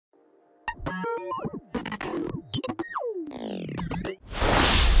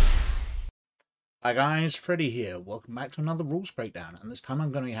Hi guys, Freddy here. Welcome back to another rules breakdown, and this time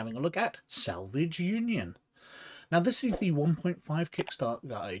I'm going to be having a look at Salvage Union. Now this is the 1.5 Kickstart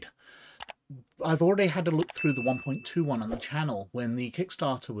guide. I've already had a look through the 1.2 one on the channel when the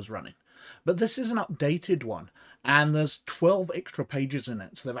Kickstarter was running, but this is an updated one, and there's 12 extra pages in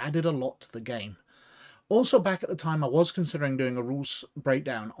it, so they've added a lot to the game. Also, back at the time I was considering doing a rules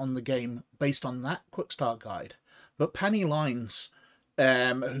breakdown on the game based on that Quickstart guide, but Panayiotis Lines,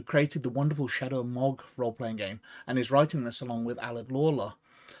 who created the wonderful Shadow Mogg role-playing game and is writing this along with Lawlor,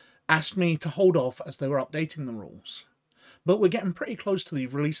 asked me to hold off as they were updating the rules. But we're getting pretty close to the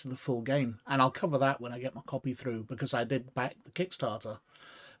release of the full game, and I'll cover that when I get my copy through because I did back the Kickstarter.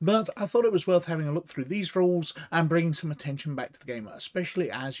 But I thought it was worth having a look through these rules and bringing some attention back to the game, especially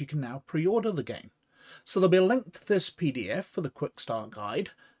as you can now pre-order the game. So there'll be a link to this PDF for the Quickstart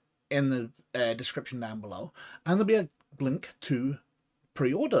guide in the description down below, and there'll be a link to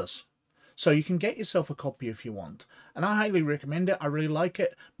pre-orders, so you can get yourself a copy if you want, and I highly recommend it. I really like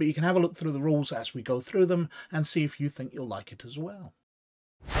it, but you can have a look through the rules as we go through them and see if you think you'll like it as well.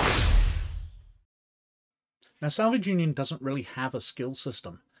 Now Salvage Union doesn't really have a skill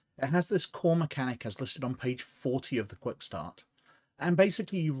system. It has this core mechanic as listed on page 40 of the Quickstart, and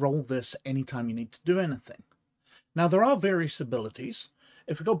basically you roll this anytime you need to do anything. Now there are various abilities.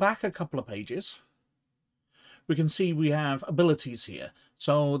 If we go back a couple of pages, we can see we have abilities here.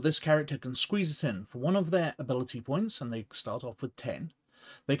 So this character can squeeze it in for one of their ability points, and they start off with 10.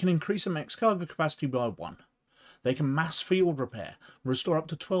 They can increase a mech's cargo capacity by 1. They can mass field repair, restore up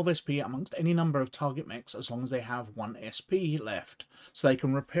to 12 SP amongst any number of target mechs as long as they have 1 SP left, so they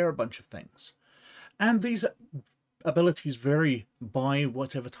can repair a bunch of things. And these abilities vary by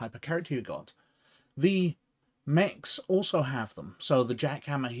whatever type of character you got. The mechs also have them, so the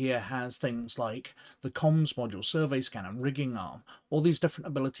jackhammer here has things like the comms module, survey scanner, rigging arm, all these different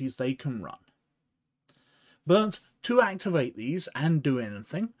abilities they can run. But to activate these and do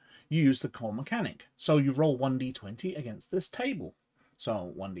anything, you use the core mechanic. So you roll 1d20 against this table.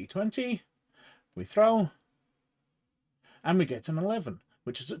 So 1d20, we throw, and we get an 11,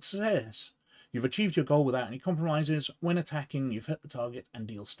 which is a success. You've achieved your goal without any compromises. When attacking, you've hit the target and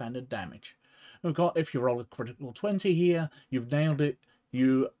deal standard damage. We've got, if you roll a critical 20 here, you've nailed it,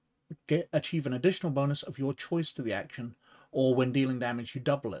 you achieve an additional bonus of your choice to the action, or when dealing damage you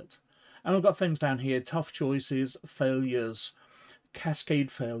double it. And we've got things down here, tough choices, failures,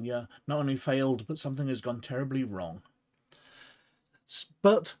 cascade failure, not only failed, but something has gone terribly wrong.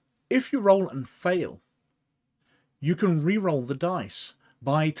 But if you roll and fail, you can re-roll the dice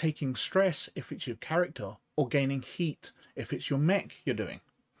by taking stress if it's your character, or gaining heat if it's your mech you're doing.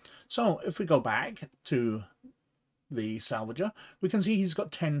 So if we go back to the Salvager, we can see he's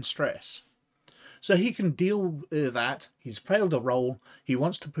got 10 stress. So he can deal with that. He's failed a roll. He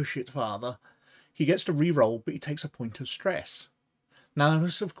wants to push it farther. He gets to re-roll, but he takes a point of stress. Now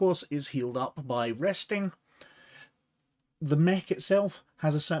this, of course, is healed up by resting. The mech itself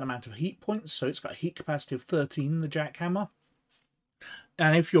has a certain amount of heat points, so it's got a heat capacity of 13, the jackhammer.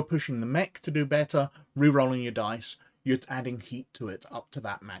 And if you're pushing the mech to do better, re-rolling your dice, you're adding heat to it up to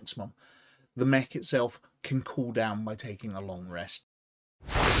that maximum. The mech itself can cool down by taking a long rest.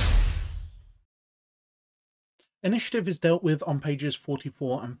 Initiative is dealt with on pages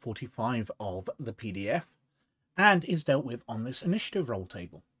 44 and 45 of the PDF, and is dealt with on this initiative roll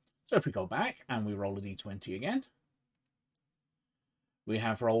table. So if we go back and we roll a d20 again, we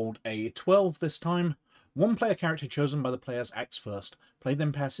have rolled a 12 this time. One player character chosen by the players acts first. Play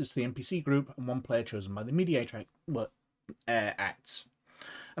then passes to the NPC group, and one player chosen by the mediator acts.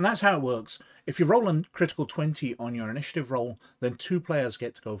 And that's how it works. If you roll a critical 20 on your initiative roll, then 2 players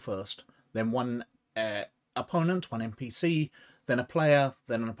get to go first. Then one opponent, one NPC, then a player,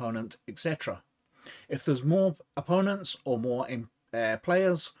 then an opponent, etc. If there's more opponents or more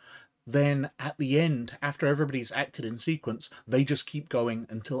players, then at the end, after everybody's acted in sequence, they just keep going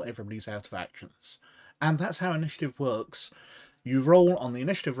until everybody's out of actions. And that's how initiative works. You roll on the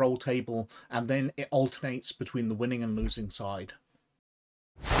initiative roll table, and then it alternates between the winning and losing side.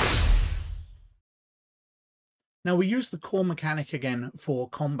 Now we use the core mechanic again for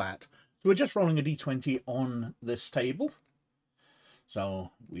combat. So we're just rolling a d20 on this table.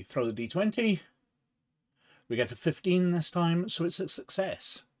 So we throw the d20. We get a 15 this time, so it's a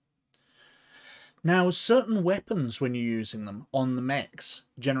success. Now certain weapons, when you're using them on the mechs,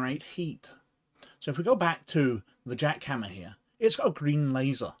 generate heat. So if we go back to the jackhammer here, it's got a green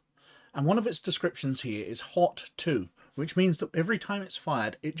laser, and one of its descriptions here is hot 2, which means that every time it's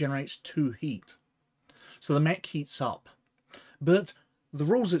fired, it generates 2 heat. So the mech heats up. But the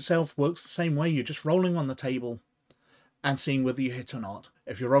rules itself works the same way. You're just rolling on the table and seeing whether you hit or not.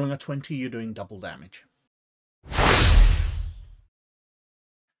 If you're rolling a 20, you're doing double damage.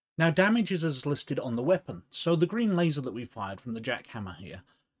 Now, damage is as listed on the weapon. So the green laser that we fired from the jackhammer here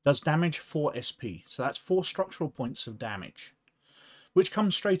does damage 4 SP. So that's 4 structural points of damage, which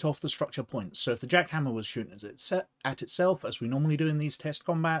comes straight off the structure points. So if the jackhammer was shooting at itself, as we normally do in these test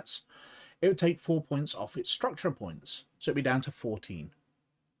combats, it would take 4 points off its structure points. So it'd be down to 14.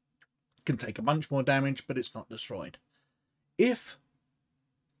 It can take a bunch more damage, but it's not destroyed. If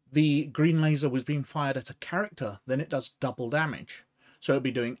the green laser was being fired at a character, then it does double damage. So it'd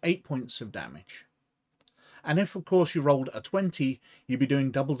be doing 8 points of damage. And if, of course, you rolled a 20, you'd be doing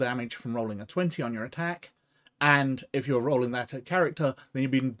double damage from rolling a 20 on your attack. And if you're rolling that at character, then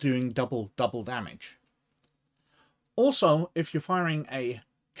you'd be doing double damage. Also, if you're firing a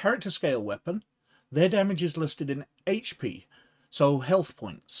character scale weapon, their damage is listed in HP, so health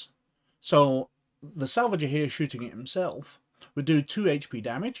points. So the Salvager here shooting it himself would do 2 HP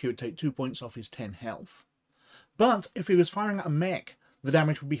damage. He would take 2 points off his 10 health. But if he was firing at a mech, the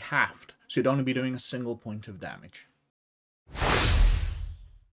damage would be halved, so you'd only be doing a single point of damage.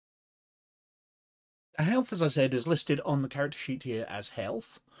 The health, as I said, is listed on the character sheet here as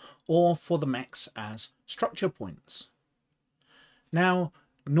health, or for the mechs as structure points. Now,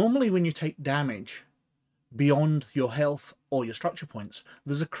 normally when you take damage beyond your health or your structure points,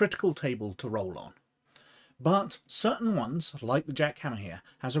 there's a critical table to roll on. But certain ones, like the jackhammer here,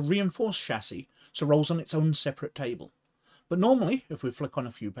 has a reinforced chassis, so rolls on its own separate table. But normally, if we flick on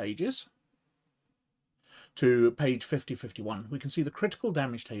a few pages to page 50-51, we can see the critical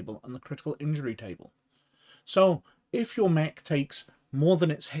damage table and the critical injury table. So if your mech takes more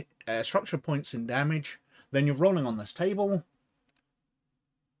than its structure points in damage, then you're rolling on this table.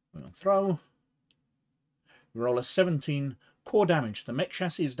 We're going to throw. You roll a 17 core damage. The mech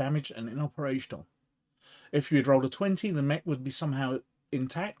chassis is damaged and inoperational. If you had rolled a 20, the mech would be somehow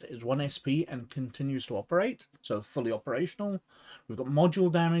intact, is 1 SP and continues to operate, so fully operational. We've got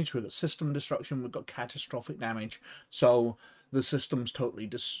module damage, we've got system destruction, we've got catastrophic damage, so the system's totally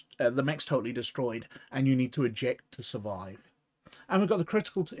the mech's totally destroyed and you need to eject to survive. And we've got the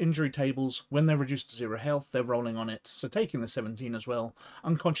critical injury tables. When they're reduced to 0 health, they're rolling on it, so taking the 17 as well.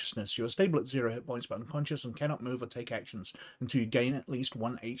 Unconsciousness, you are stable at 0 hit points but unconscious and cannot move or take actions until you gain at least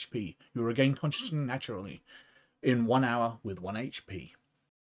 1 HP. You regain consciousness naturally in 1 hour with 1 HP.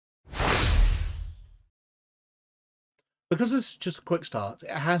 Because this is just a quick start, it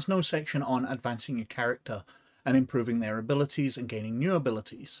has no section on advancing your character and improving their abilities and gaining new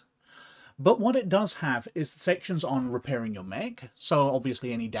abilities. But what it does have is the sections on repairing your mech. So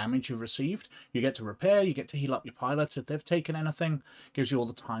obviously any damage you've received, you get to repair, you get to heal up your pilots if they've taken anything, gives you all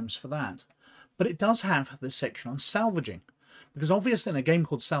the times for that. But it does have this section on salvaging, because obviously in a game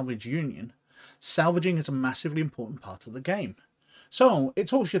called Salvage Union, salvaging is a massively important part of the game. So it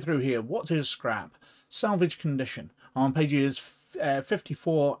talks you through here, what is scrap, salvage condition, on pages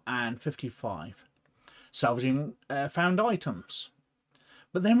 54 and 55. Salvaging found items.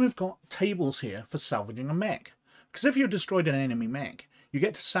 But then we've got tables here for salvaging a mech. Because if you've destroyed an enemy mech, you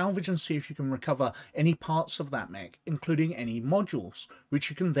get to salvage and see if you can recover any parts of that mech, including any modules, which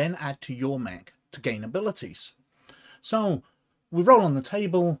you can then add to your mech to gain abilities. So we roll on the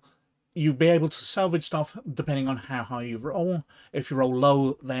table. You'll be able to salvage stuff depending on how high you roll. If you roll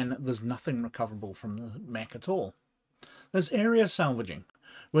low, then there's nothing recoverable from the mech at all. There's area salvaging,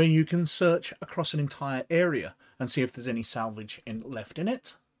 where you can search across an entire area and see if there's any salvage left in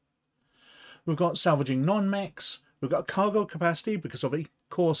it. We've got salvaging non-mechs. We've got cargo capacity, because of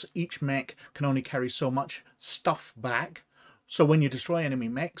course each mech can only carry so much stuff back. So when you destroy enemy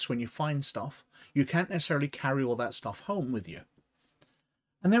mechs, when you find stuff, you can't necessarily carry all that stuff home with you.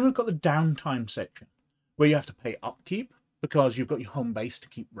 And then we've got the downtime section, where you have to pay upkeep, because you've got your home base to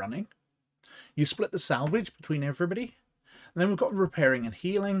keep running. You split the salvage between everybody. And then we've got repairing and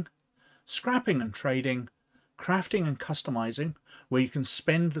healing, scrapping and trading, crafting and customizing, where you can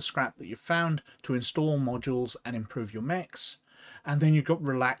spend the scrap that you've found to install modules and improve your mechs. And then you've got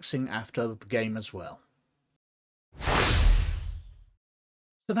relaxing after the game as well.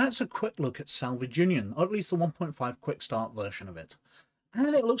 So that's a quick look at Salvage Union, or at least the 1.5 quick start version of it.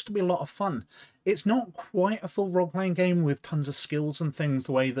 And it looks to be a lot of fun. It's not quite a full role-playing game with tons of skills and things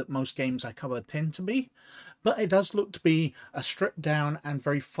the way that most games I cover tend to be, but it does look to be a stripped-down and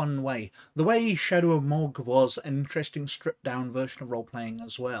very fun way. The way Shadow of Mogg was an interesting stripped-down version of role-playing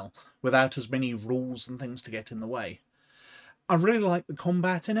as well, without as many rules and things to get in the way. I really like the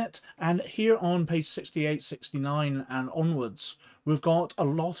combat in it, and here on page 68, 69 and onwards, we've got a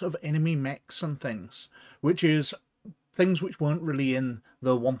lot of enemy mechs and things, which is things which weren't really in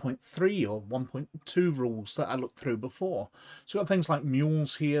the 1.3 or 1.2 rules that I looked through before. So we've got things like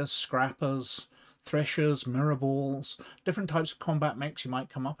mules here, scrappers, threshers, mirror balls, different types of combat mechs you might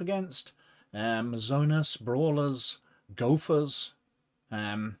come up against, Zonas, brawlers, gophers,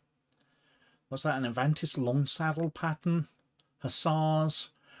 what's that, an Avantis long saddle pattern, hussars.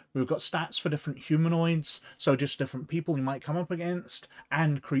 We've got stats for different humanoids, so just different people you might come up against,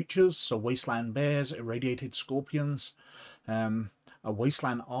 and creatures, so wasteland bears, irradiated scorpions, a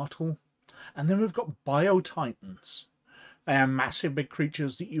wasteland artle, and then we've got bio-titans, massive big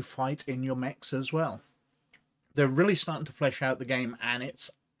creatures that you fight in your mechs as well. They're really starting to flesh out the game, and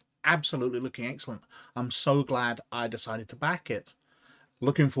it's absolutely looking excellent. I'm so glad I decided to back it.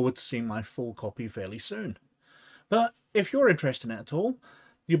 Looking forward to seeing my full copy fairly soon. But if you're interested in it at all,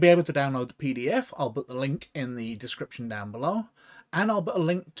 you'll be able to download the PDF. I'll put the link in the description down below. And I'll put a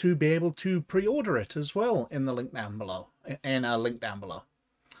link to be able to pre-order it as well in the link down below. But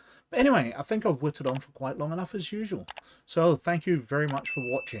anyway, I think I've whittled on for quite long enough as usual. So thank you very much for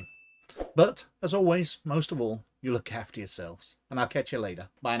watching. But, as always, most of all, you look after yourselves. And I'll catch you later.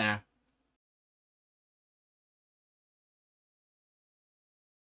 Bye now.